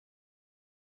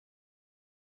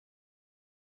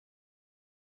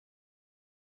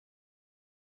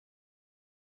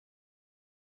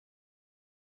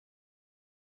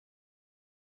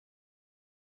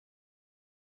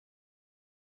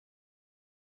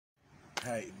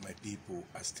Hi, my people.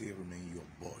 I still remain your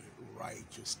boy,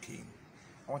 Righteous King.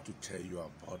 I want to tell you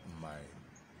about my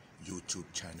YouTube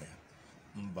channel,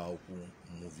 NWOYE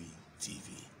Movie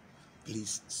TV.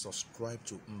 Please subscribe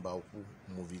to NWOYE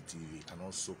Movie TV and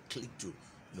also click the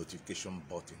notification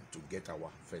button to get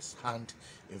our first-hand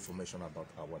information about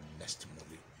our next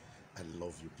movie. I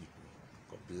love you people.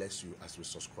 God bless you as we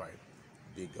subscribe.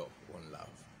 Big up, one love.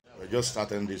 We're just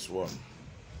starting this one.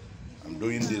 I'm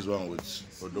doing this one with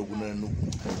GOZIE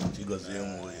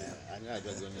NWOYE.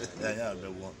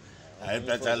 I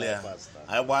especially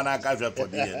I want to cafe for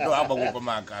the end. No, I'm going to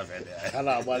come cafe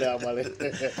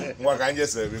there. What can you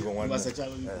say? We go one.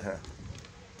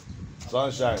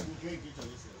 Sunshine.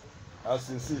 I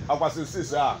was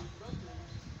sincere.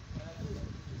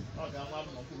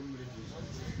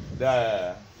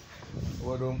 There.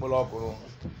 We don't block.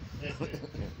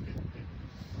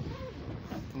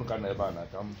 You can never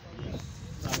come.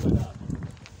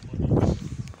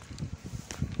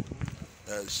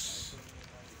 Yes.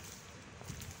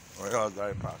 We are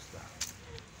going past that.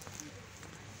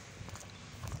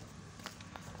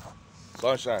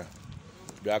 Sunshine,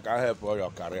 I can help all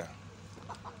your career.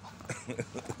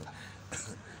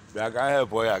 I can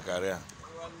help all your career.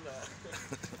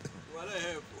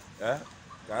 Yeah?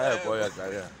 Can help all your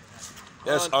career.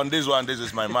 Yes, on this one, this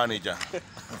is my manager.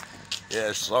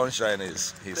 Yes, Sunshine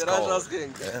is his call.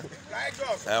 Yeah.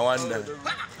 I want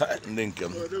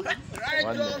Lincoln.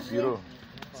 Hero.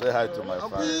 Say hi to my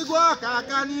fans.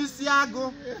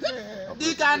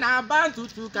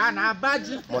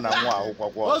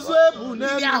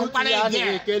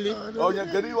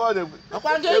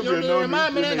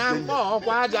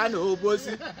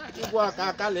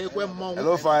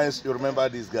 Hello fans, you remember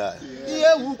this guy?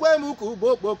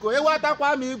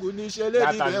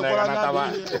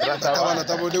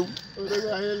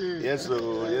 Yes,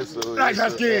 so, yes, so.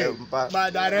 Righteous King, my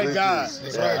director.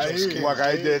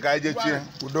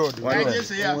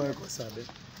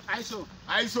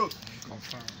 ISO.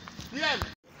 Confirm. Yeah.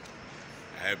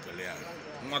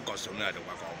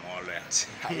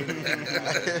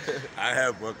 I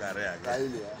help work career.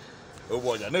 Oh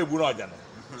boy, no buno.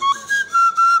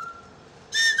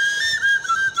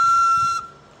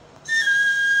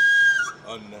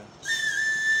 On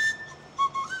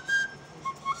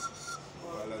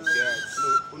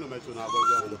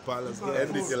the palace.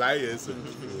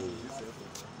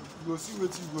 Go see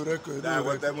what you go record. I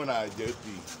want them on a JP.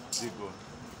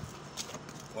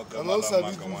 I'm also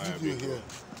video here.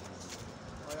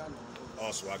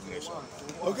 Oh, Swag Nation.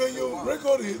 Okay, you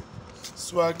record it.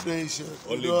 Swag Nation.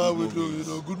 Only you know how we good do, movies.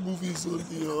 you know, good movies only,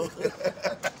 you know.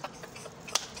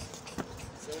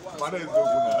 What is it?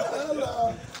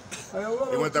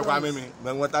 You want to come me?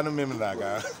 But what I mean,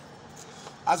 like,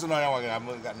 as no one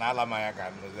can Nala Maya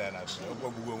can then I say,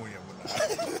 oh,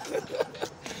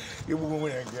 you will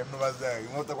win again. You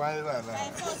want to find that?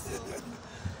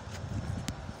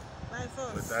 My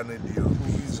phone. But I need you.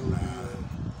 Movies only.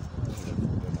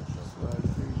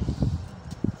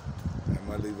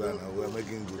 We're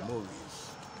making good movies.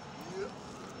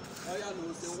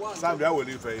 Sam, I will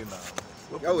leave for you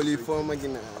now. I will leave for me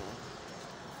now.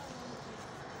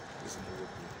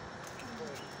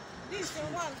 This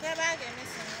one, get back and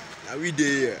listen. Are we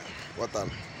there? What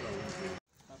time?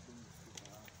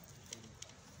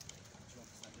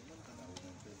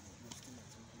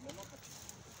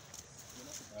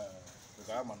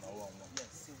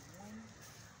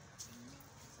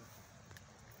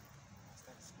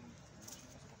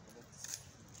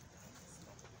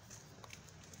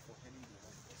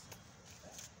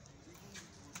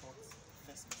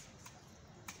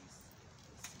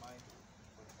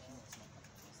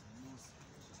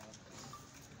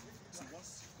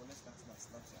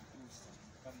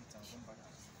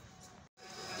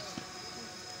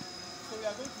 So we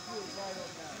are going to do a dry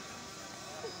run now.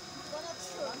 But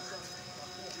that's true.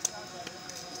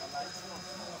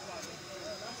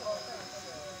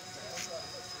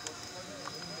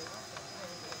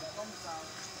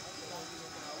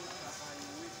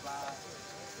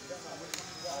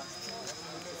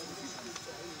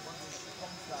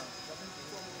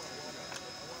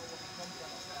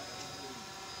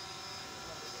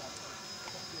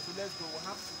 So let's go. We'll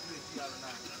have to do a DR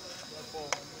now before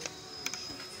we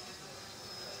shoot.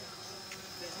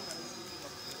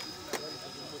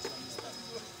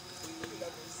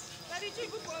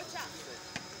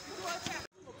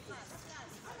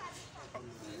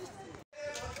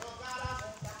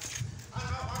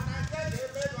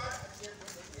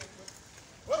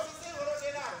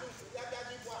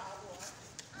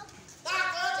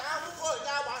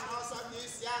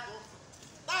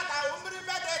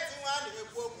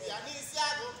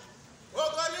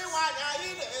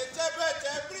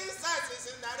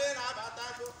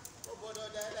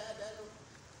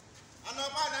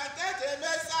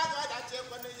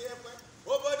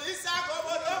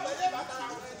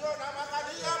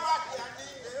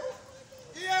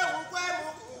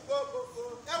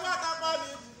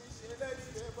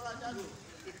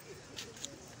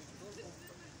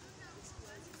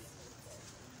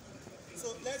 So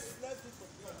let's do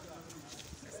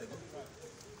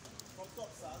from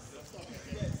top, sir.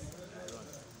 Yes.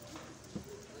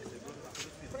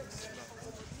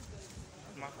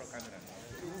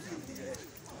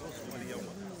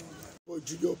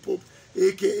 Junior Pope,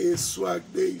 aka Swag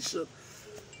Nation.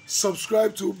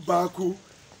 Subscribe to Baku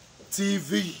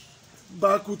TV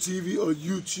on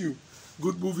YouTube.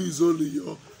 Good movies only,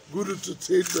 yo. Good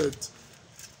entertainment.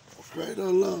 Right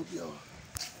on love, yo.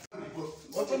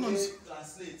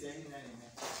 Translate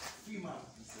free man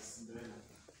is Cinderella.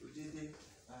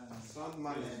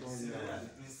 Sandman is not Cinderella here. the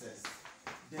princess.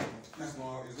 Then It's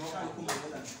not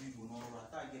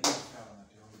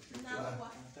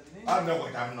I know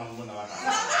what I'm not going to I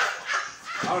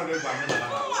don't know if I'm not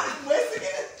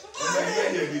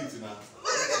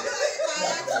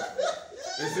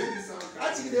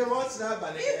actually they want that,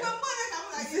 but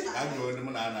I know the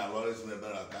man I always remember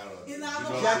a carrot.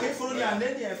 yeah, can follow me and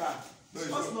then ever.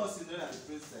 What's not Cinderella the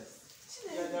princess?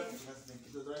 Yeah, that's interesting.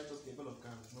 It's the director's table of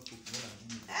carrots, not cooking.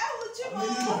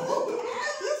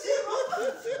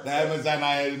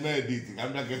 I made it.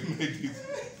 I'm not going to make it.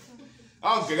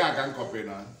 I don't think I can copy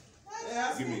now.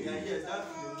 Give me.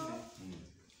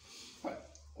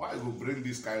 Why you bring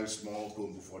this kind of small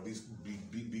combo for these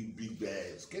big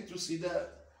bears? Can't you see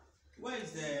that? Where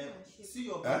is the see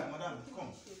your bag, madam? Come.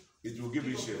 It will give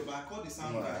me shit. I call the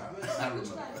sound No, guy. I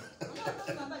remember.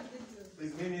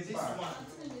 His name is this one.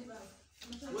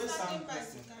 Where's sound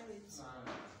person?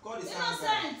 Call the sound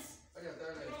guy.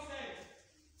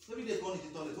 Maybe they call it the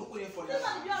toilet. Don't put it for that.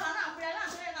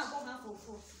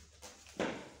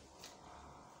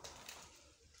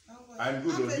 I'm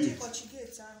good on this.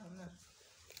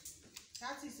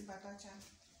 That is the batacha.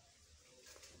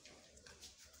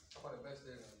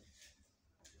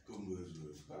 Come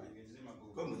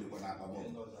with the one.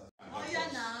 Oh yeah,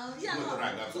 now yeah,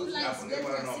 no. Two Like lights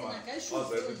get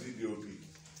also everything DOP.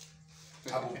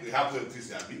 We have to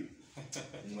this happy.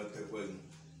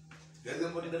 There's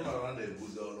somebody that around the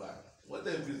bush all right. What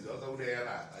the business also there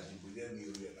are as you put them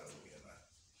here.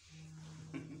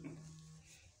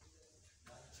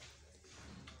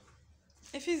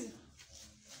 If he's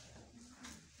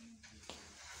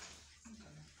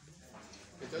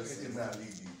It's not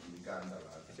easy.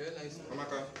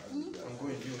 Amaka, I'm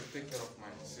going. You take care of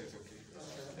my set, okay?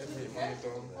 Let me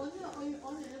monitor.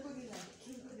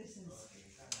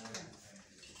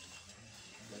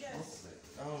 yes.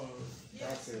 Oh,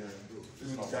 that's a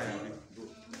It's not giant. fine.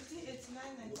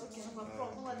 1889. Okay.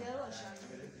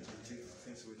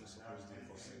 Things we're supposed to do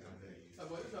for second.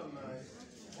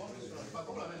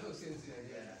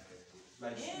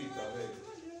 Like speak away.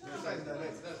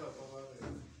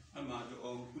 I'm at the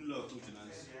good luck to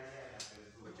Janus.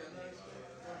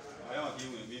 I am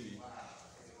here with maybe.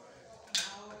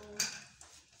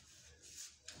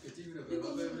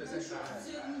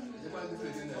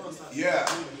 Yeah,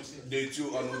 they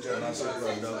too on which another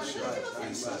production.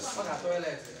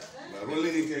 We're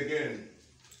rolling it again.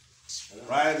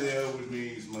 Right there with me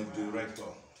is my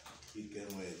director. He can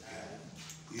wait.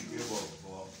 He gave up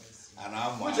for and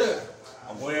I'm going to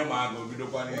be the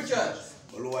one.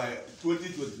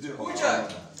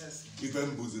 2023.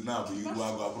 Even busy now, but you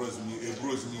are bros me, a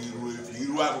bros me,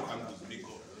 you are come to speak.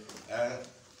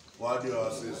 What do you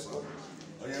say, so?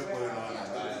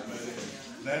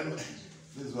 Then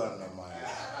this one,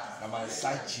 my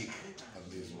side chick of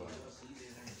this one.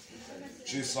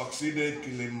 She succeeded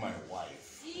killing my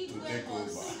wife to take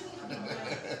over.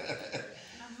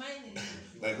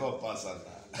 Like God pass on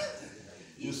that.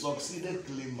 You succeeded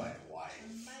killing my wife.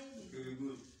 Very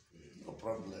good. No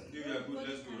problem. If you are good,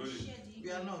 let's go rolling.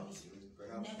 We are not.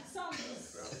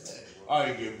 Oh,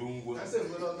 you get boom boom.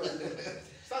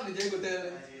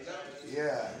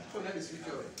 Yeah.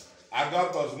 I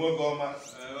got us more government.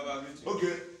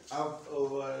 Okay. I've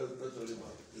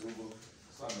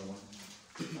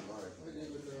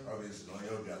obviously, no,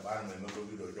 you'll be a bad man, not to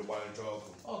be the one talk.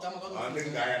 I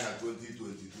think I am at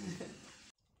 2022.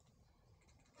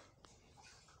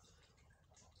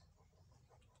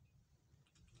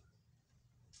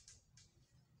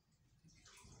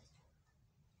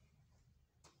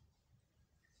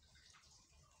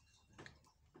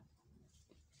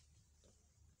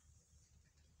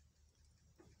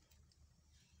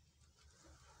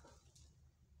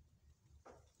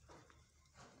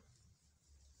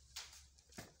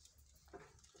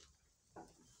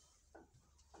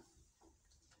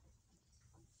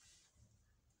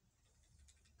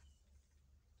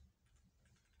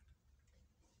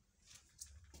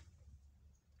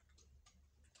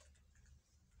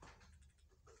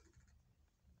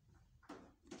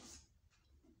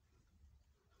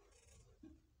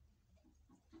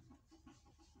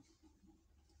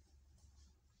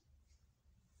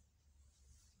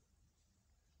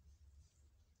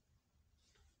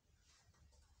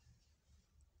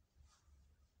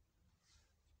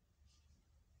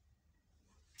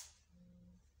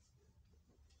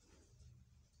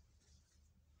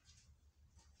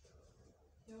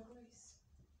 Your Grace.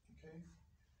 Okay.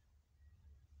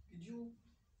 Did you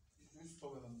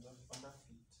stop it on that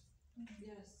feet?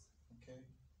 Yes. Okay.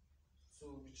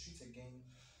 So retreat again.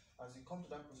 As you come to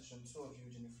that position, two of you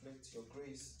genuflect your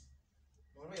grace.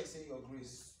 Whenever you say your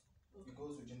grace, it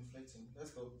goes with genuflecting.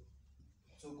 Let's go.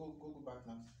 So go back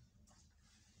now.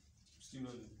 Still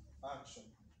rolling. Action.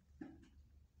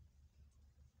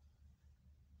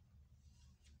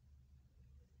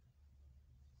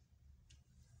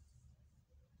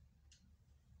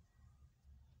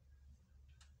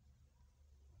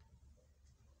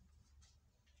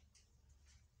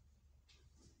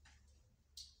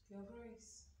 Your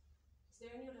Grace. Is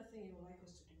there any other thing you would like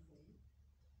us to do for you?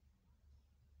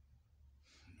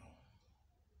 No.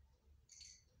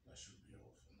 That should be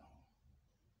all for now.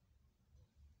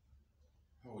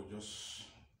 I will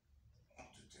just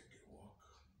want to take a walk.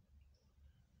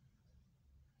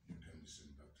 You can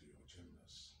listen back to your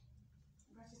chambers.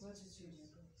 Gratitude,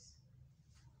 Your Grace.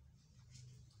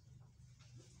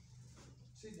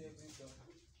 See the exit door.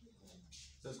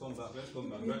 Let's come back.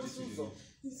 Gratitude.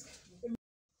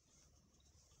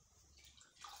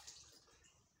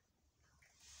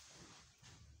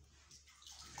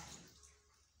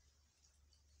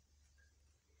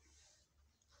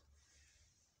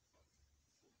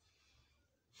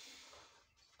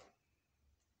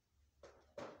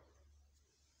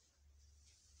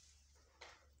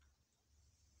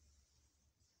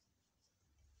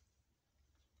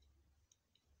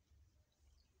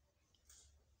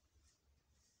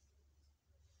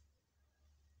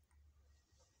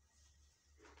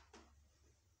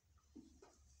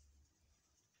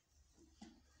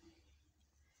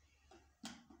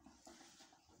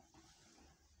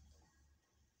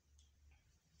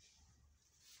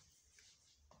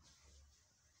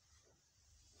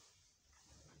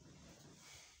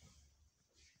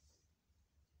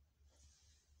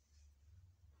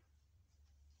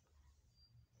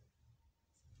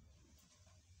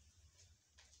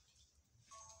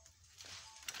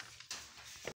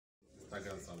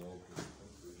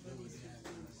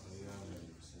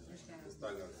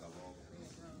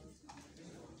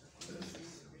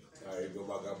 I go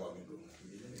back up on me.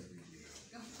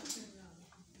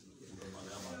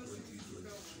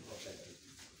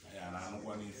 And I'm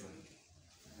one in front.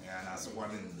 And that's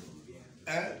one in.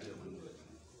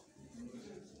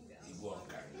 You walk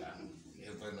down.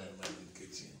 Even in the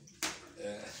kitchen.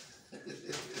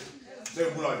 They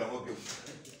blow them, okay.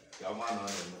 Come on.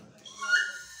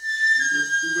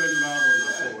 You went around on the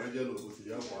floor and yellow with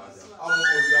the other. I'm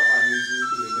always up on you.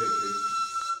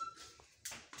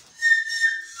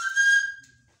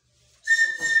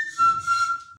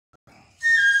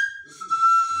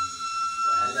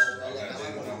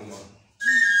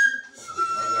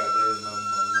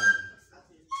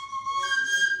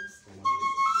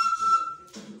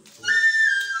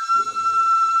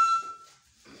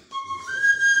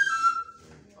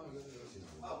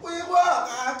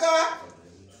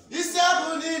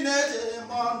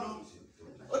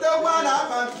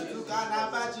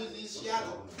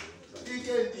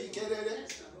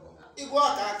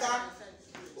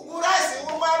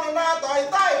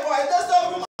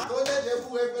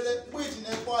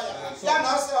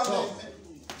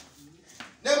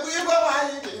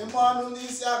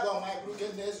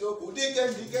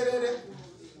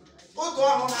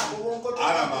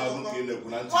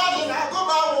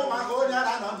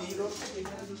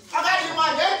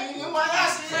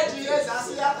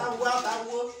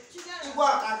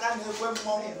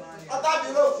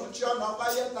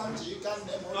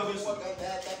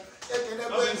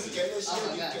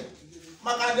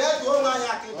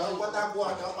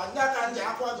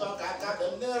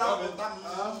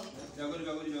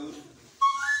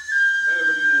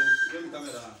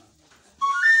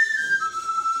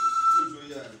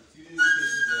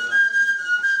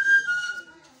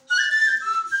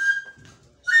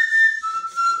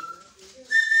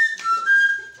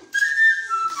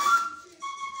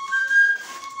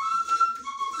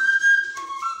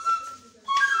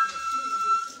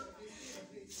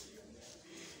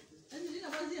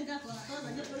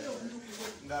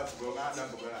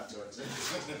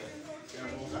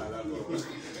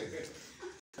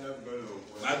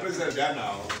 My president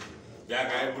now,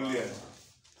 guy bullion.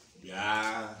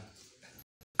 Yeah.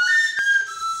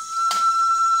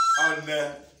 On the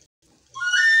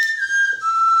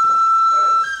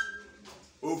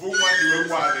over one you were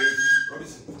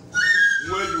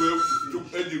when you were to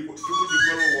put the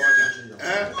water.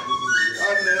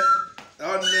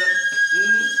 On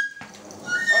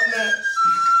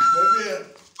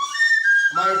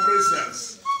my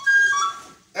presence.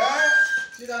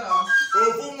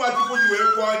 Ofu mwati kuni we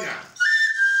kwanya.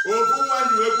 Ofu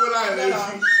mwani we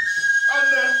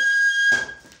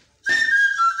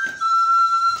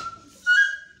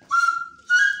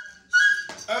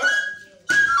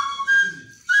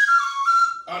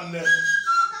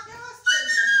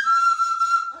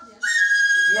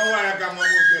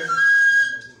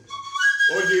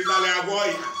Oje nale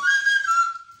aboy.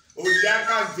 Oje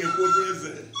akante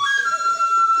kodreze.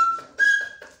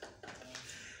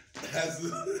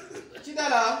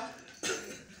 Chidala.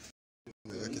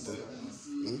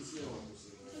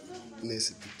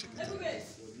 Nesse picture.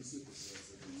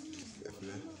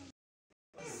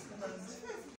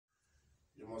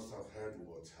 You must have heard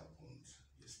what happened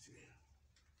yesterday.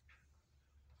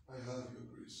 I have your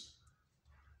grace.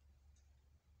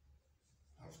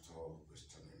 After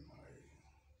questioning my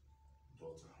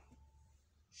daughter,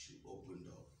 she opened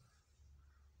up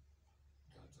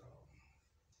that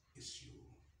issue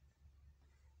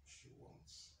she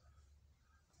wants.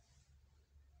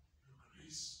 Your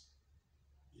grace.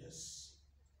 Yes.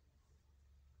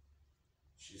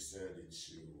 She said it's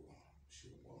you she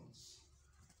wants.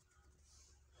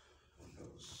 Who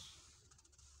knows?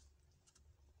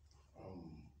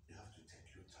 You have to take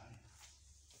your time.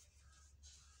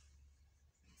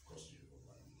 Of course,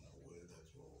 I'm aware that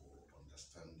you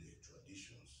understand the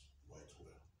traditions quite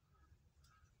well.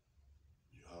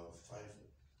 You have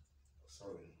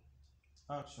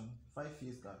Action. 5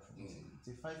 years gap from It's a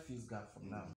 5 years gap from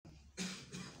now. Do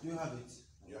you have it?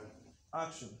 Yeah.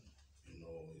 Action. You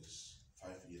know, it's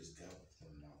 5 years gap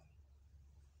from now.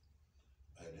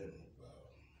 By then,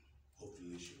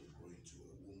 hopefully she will grow into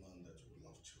a woman that you would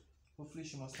love to. Hopefully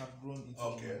she must have grown into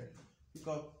Okay. a woman. Pick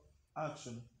up.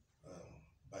 Action.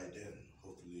 By then,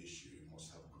 hopefully she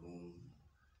must have grown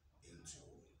into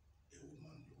a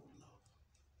woman you would love.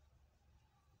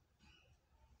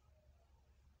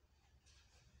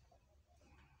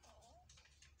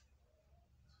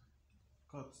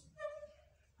 Cut.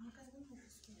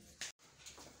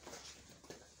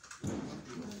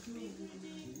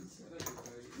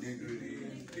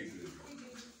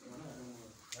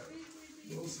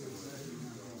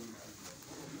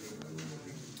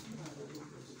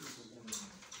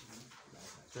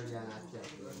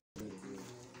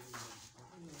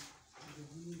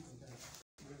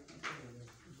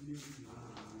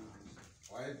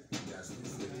 Why they are still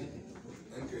sleeping?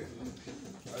 Okay.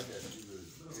 Why they are still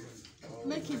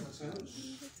Make it.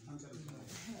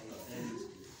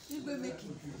 You go make it.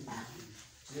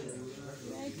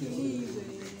 Make it easy.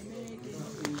 Make it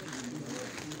easy.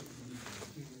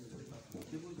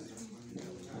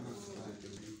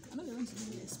 I know you want to give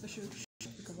me a special treat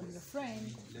because I'm your friend.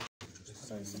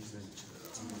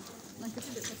 Like I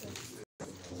said,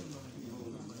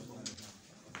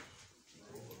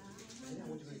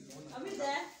 are we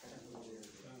there?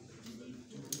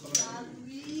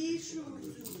 We should.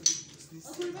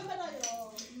 Okay, remember that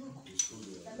your look.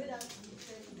 I made that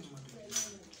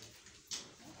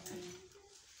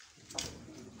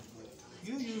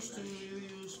You used to.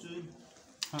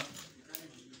 Huh.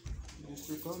 You used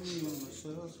to call me on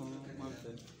myself on my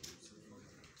bed.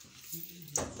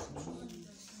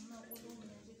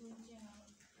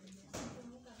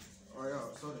 Oh yeah,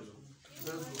 sorry.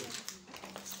 Let's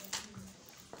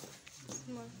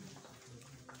go.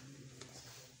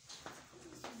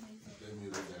 Let me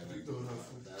read that.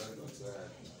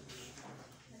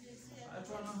 I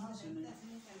try not house, you know.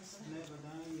 Never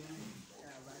die, yeah.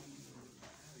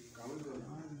 Can we go?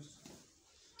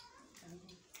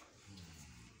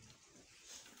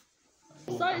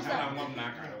 Sorry, sir.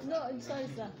 No, sorry,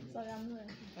 sir. Sorry, I'm not.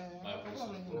 Yeah.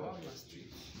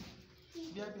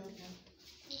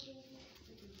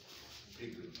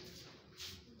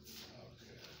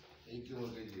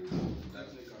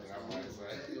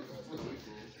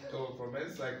 So from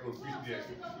encyclopedia.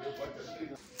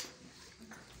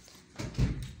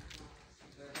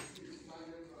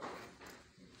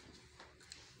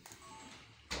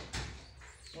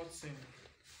 What's in?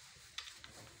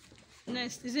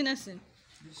 Next, is it nursing?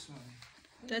 This one.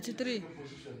 33,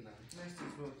 Next is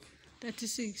what?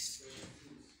 36.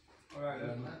 Alright,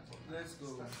 let's go.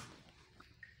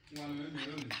 I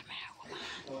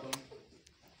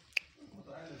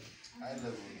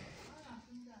level.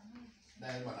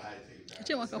 That's what I think.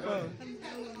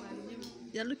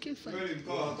 You're looking for Go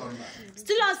on.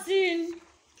 still a scene.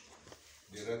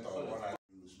 The rest of what I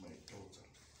use my daughter,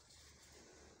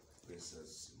 Princess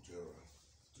Cinderella,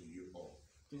 to you all.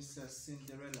 Princess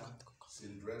Cinderella.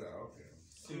 Cinderella, okay.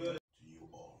 Cinderella. To you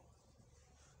all.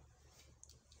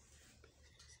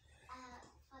 Father,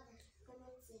 come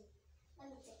and see. Let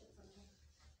me take it from him.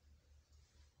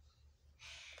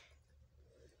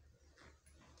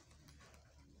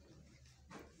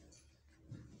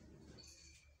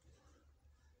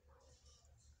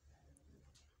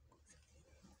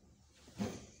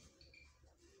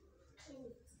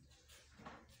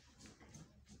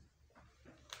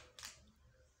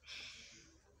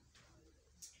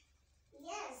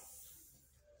 Yes,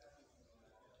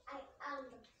 I am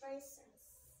the princess.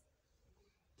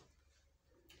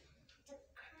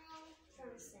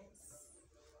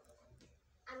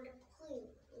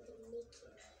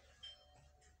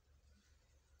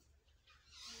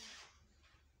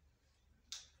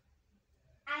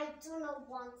 do not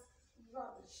want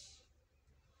rubbish.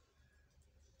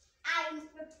 I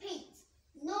repeat,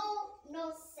 no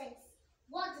nonsense.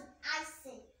 What did I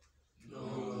say? No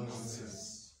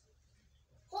nonsense.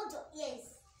 Hold your ears.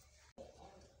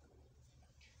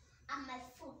 And my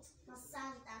foot must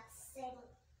sound that 7.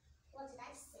 What did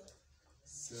I say?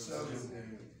 7.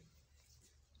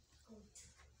 Good.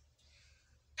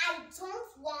 I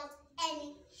don't want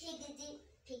any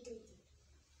higgity-piggity.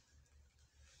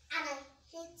 And I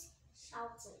hate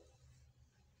shouting.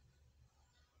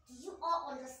 Do you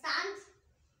all understand?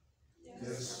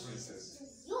 Yes, princess. Do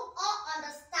you all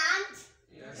understand?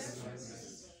 Yes,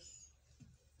 princess.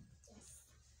 Yes.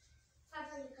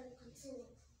 Father, you can continue.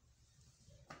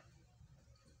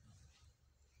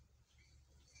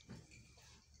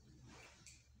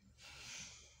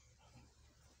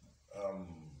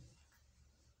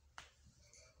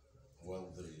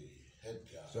 Well, the head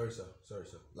guy. Sorry, sir.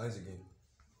 Lines again.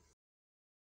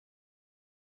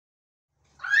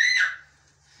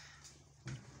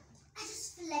 I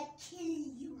just feel like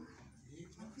killing you.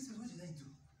 My princess, what did I do?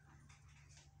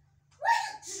 Why are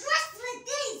you dressed like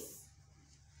this?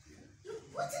 You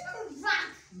put it on rag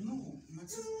No, my to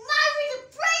princess. marry the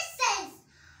princess.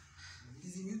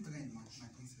 It's a new trend, my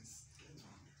princess.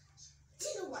 Do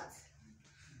you know what?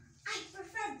 I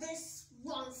prefer this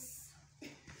once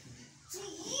to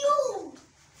you.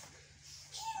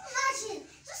 Can you imagine?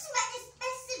 Just my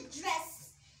expensive dress.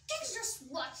 Can you just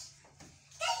watch?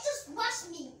 Can you just wash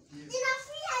me? Yes. In a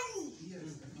free honey. Yes.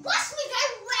 Wash me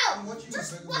very I'm well. watching you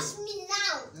Just very wash well. me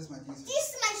now. That's my Do princess. you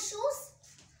see my shoes?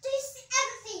 Do you see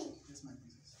everything? That's my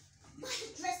princess. Why are you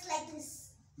dressed like this?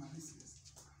 My princess.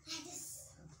 Like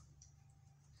this.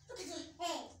 Look at your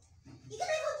hair. You can't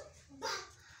even back.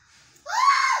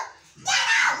 Ah! Get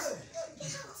out!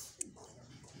 Get out!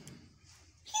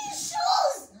 Get your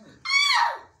shoes!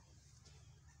 Ah!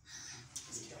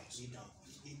 Sit down.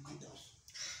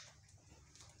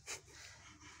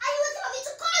 Are you waiting for me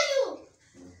to call you?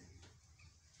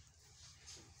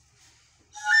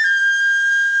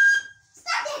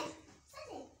 Stop it! Stop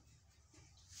it!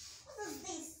 What is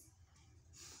this?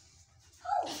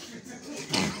 Oh!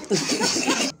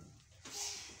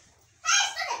 Hey,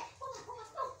 stop it! Go back, go back,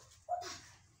 no! Go back!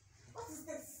 What is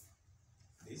this?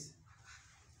 This?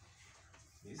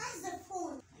 This? That is the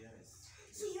phone. Yes.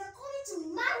 So you are calling to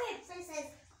marry a princess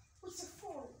with a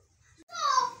phone? No!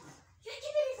 You're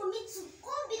keeping it for me to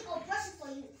comb it or brush it for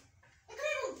you. I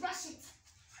can't even brush it.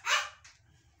 Eh?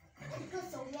 Look at the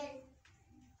clothes you're wearing.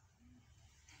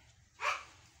 Eh?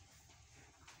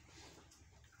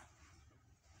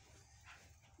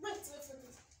 Wait.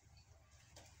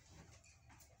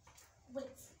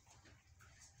 Wait.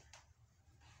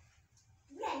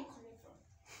 Where are you coming from?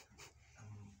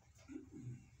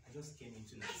 I just came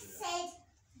into I Nigeria said,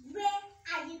 where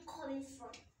are you coming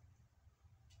from?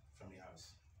 from the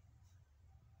house.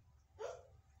 Hmm?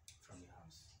 From the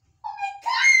house. Oh my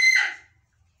God!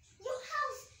 Your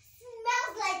house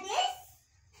smells like this?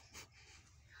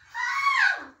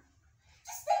 Ah!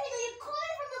 Just tell me that you're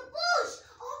coming from the bush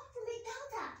or from the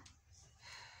delta.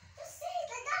 Just say it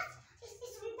like that. It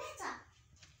will be better.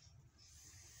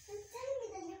 You're telling me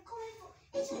that you're coming from.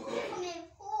 It should come from a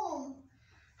home.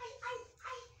 I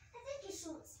think it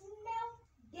should smell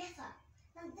better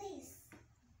than this.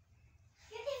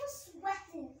 You're even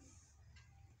sweating.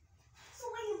 So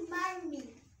when you marry me,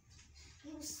 you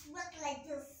will sweat like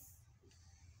this.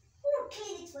 Who will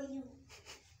clean it for you?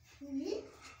 Me?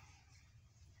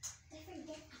 Boyfriend,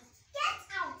 get out. Get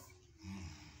out!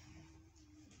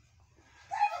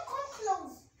 Don't even come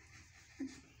close.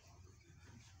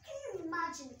 Can you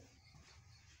imagine?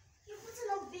 You're putting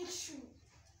on big shoe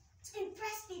to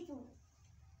impress people.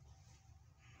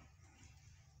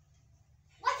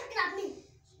 Why are you looking at me?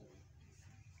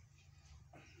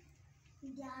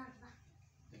 Yarva.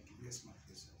 Thank you. Yes, my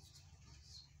princess.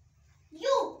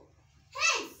 You!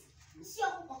 Hey! Monsieur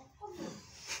Opa, come here.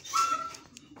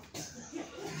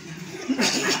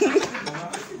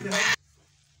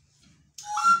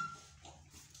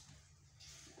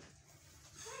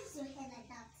 Why is your hair like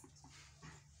that?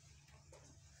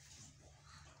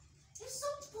 You're so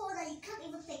poor that you can't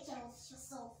even take care of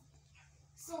yourself.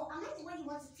 So, am I the one you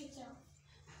want to take care of?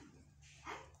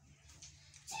 Huh?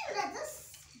 Do you know that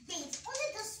this bait, only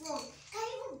this one, can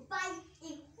even buy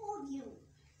a whole you?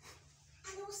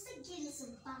 And it will still give you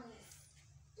some balance.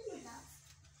 Do you know that?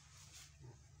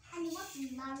 And you want to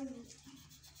marry me.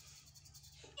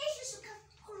 If you should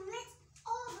collect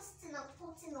all this thing I'm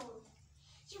putting on,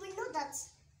 you will know that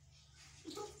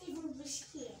you don't even reach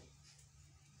here.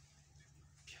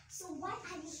 So why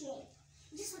are you here?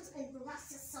 You just want to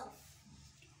embarrass yourself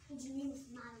in the name of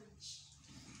marriage.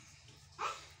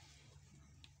 Eh?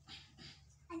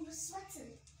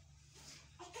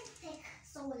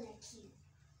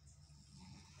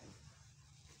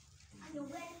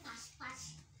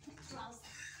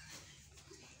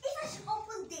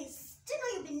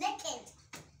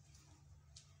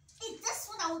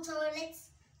 our toilet?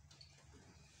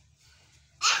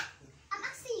 I'm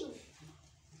asking you.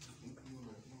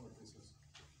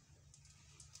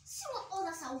 See what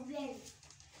others are wearing.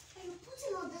 And you're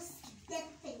putting on this dead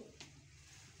thing.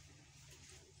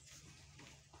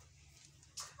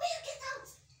 Will you get out?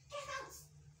 Get out.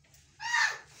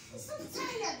 I'm so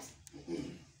tired.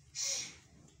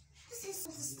 This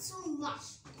is too much.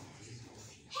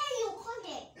 Hey, you come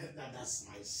here. That's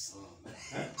my son.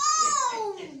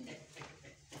 Oh!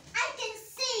 I can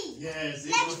see. Yes.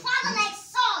 Like father, like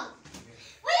son.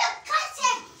 Will you cut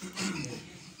him?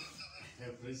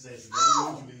 Princess.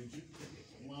 Oh!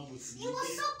 You were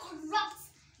so corrupt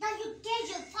that you gave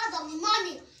your father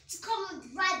money to come and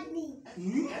bribe me.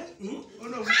 Oh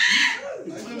no.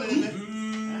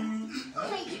 Oh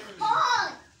my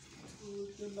God!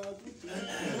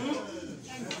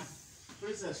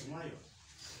 Princess Mayo.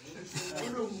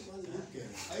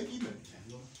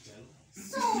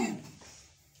 So,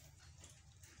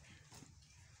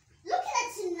 looking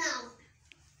at you now,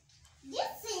 do you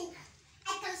think I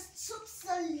can stoop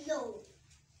so low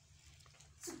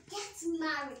to get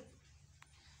married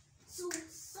to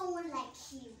someone like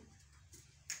you?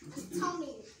 Just tell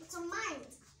me, what's your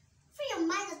mind? Free your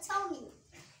mind and tell me.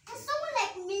 Can someone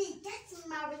like me get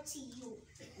married to you?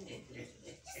 Just give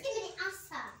me the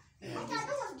answer. Okay, I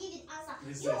don't want to give you the answer.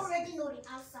 Princess. You already know the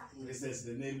answer. Princess,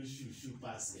 the name shoe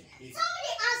pass. Tell me the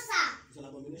answer. It's an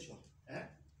abomination.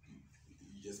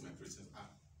 Yes, my princess.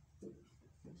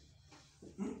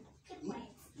 Keep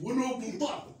quiet.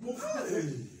 Talk.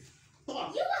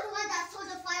 You were the one that told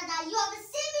your father that you have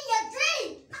seen me in your dream.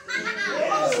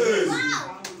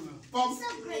 Wow. It's so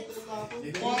great.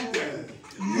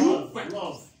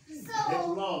 Love. So,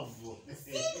 Love.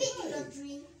 see me in your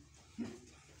dream.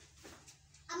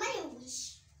 Am I a wish?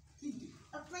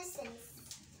 A princess?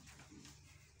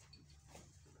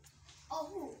 Or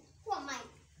who? Who am I?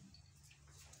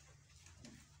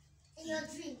 In your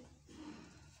dream?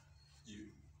 You.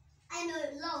 I know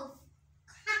love.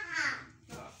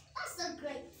 That's so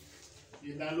great.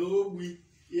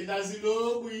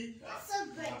 That's so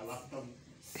great.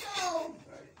 So,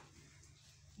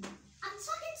 I'm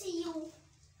talking to you.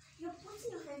 You're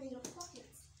putting your hand in your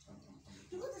pocket.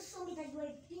 You want to show me that you're a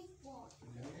big boy.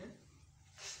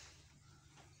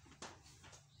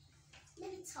 Let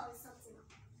me tell you something.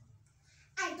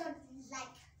 I don't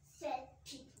like fair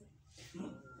people.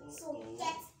 So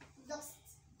get lost.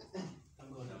 Thank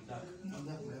God I'm dark.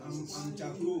 I'm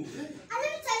Jaco. And let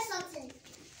me tell you something.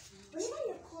 Whenever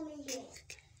you're coming here,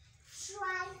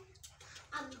 try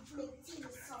and maintain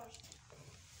yourself.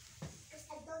 Because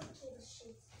I don't give a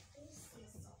shit. Can you see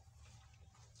yourself?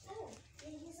 Oh,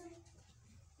 you're using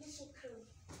mission crew.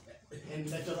 And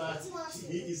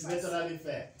he is naturally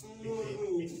fair. You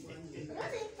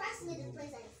want to impress me the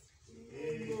presents?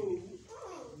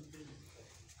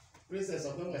 Princess,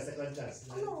 of my second chance.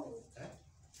 No.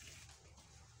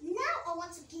 Now I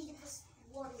want to give you this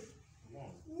warning.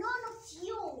 None of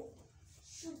you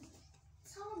should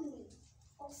tell me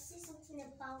or say something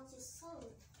about your son,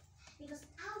 because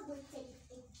I will take it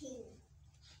again.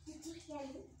 Did you hear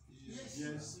me?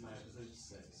 Yes, my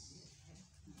princess.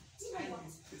 Do you know what?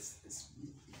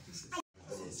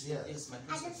 Yes, my I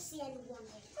princess. don't see anyone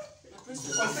there.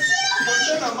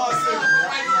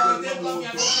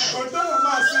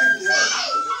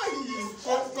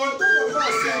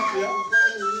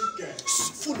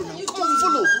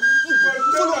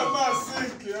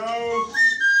 Follow.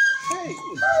 Hey.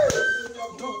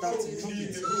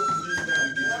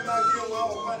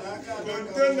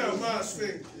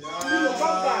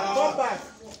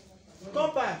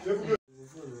 Come back.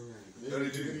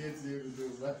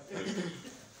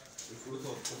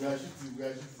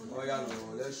 Oh yeah, no,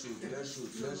 let's shoot.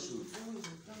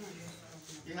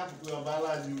 You have to go and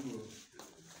balance you.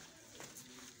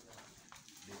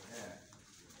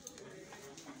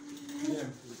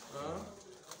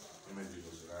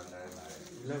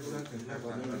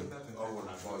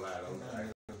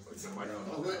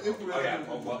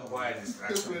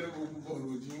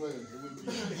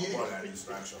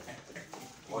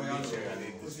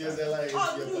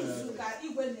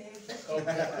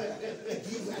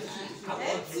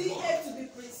 NTA to be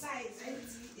precise.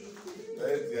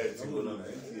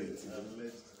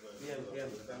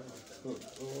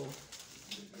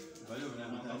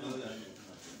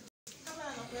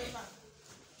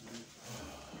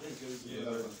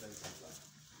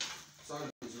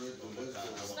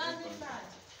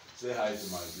 Say hi to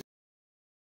my